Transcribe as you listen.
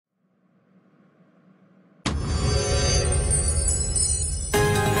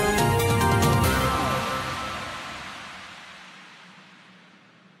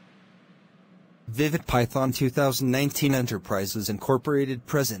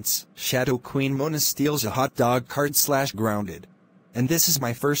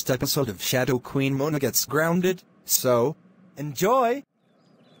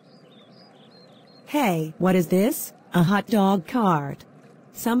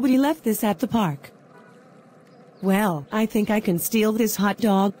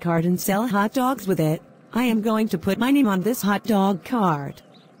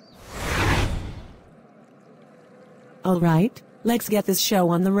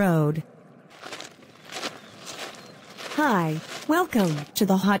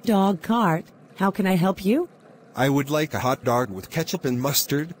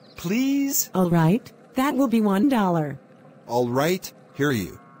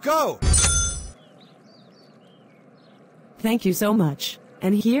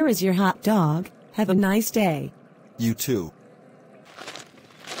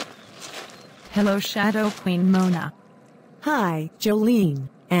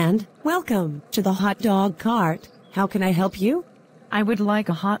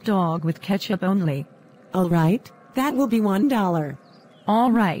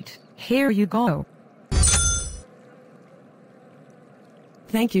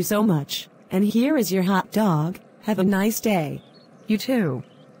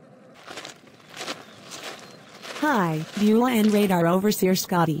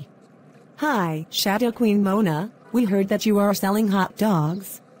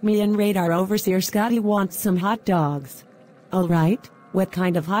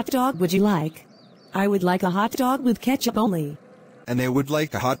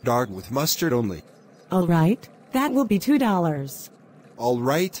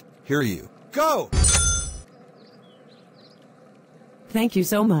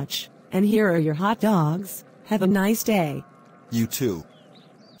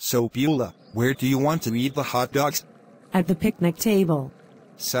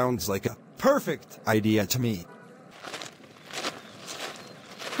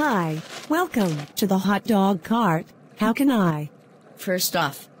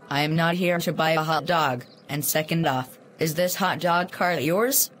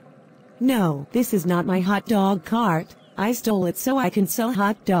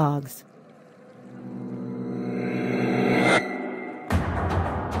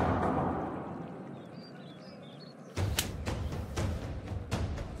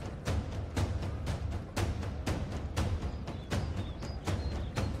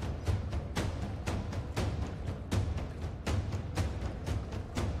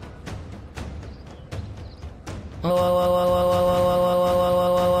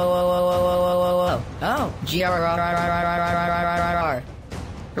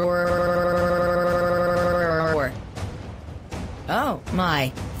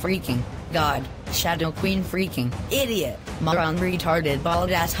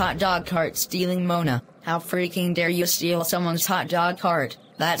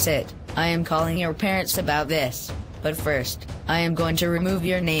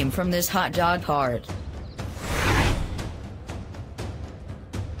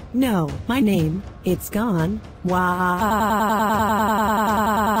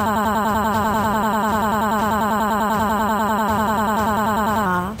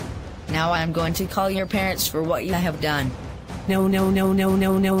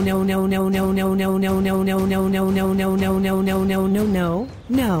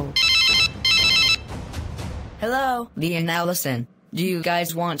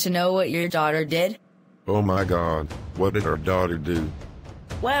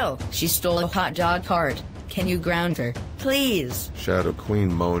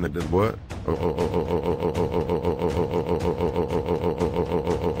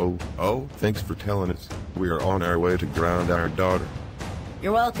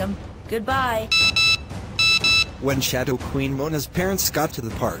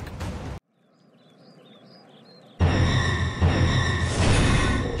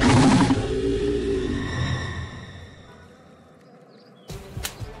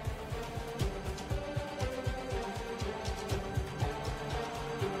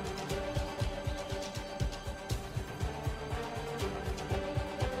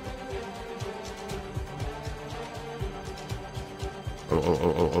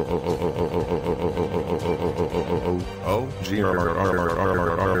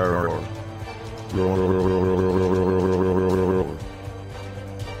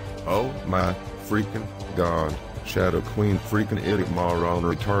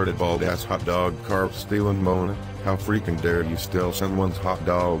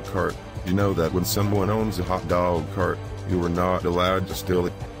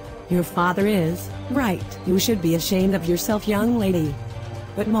Your father is, right. You should be ashamed of yourself, young lady.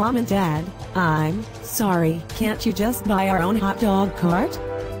 But Mom and Dad, I'm sorry. Can't you just buy our own hot dog cart?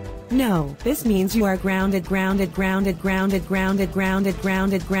 No, this means you are grounded for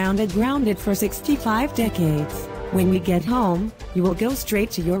 65 decades. When we get home, you will go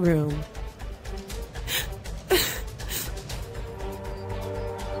straight to your room.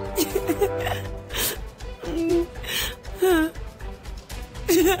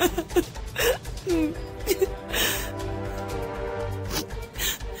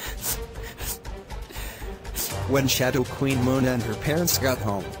 When Shadow Queen Mona and her parents got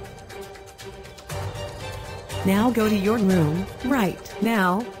home. Now go to your room, right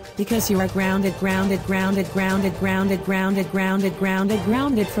now, because you are grounded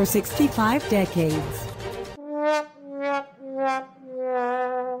for 65 decades.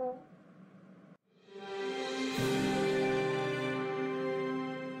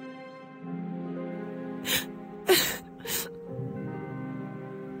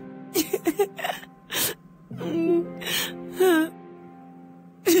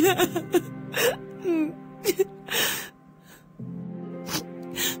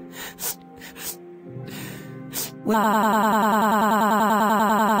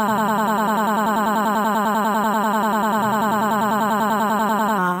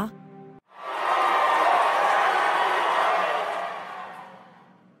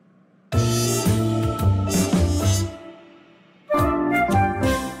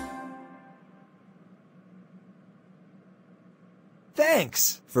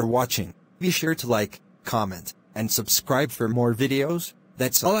 Thanks for watching. Be sure to like, comment, and subscribe for more videos.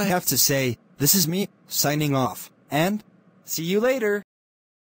 That's all I have to say. This is me, signing off, and see you later.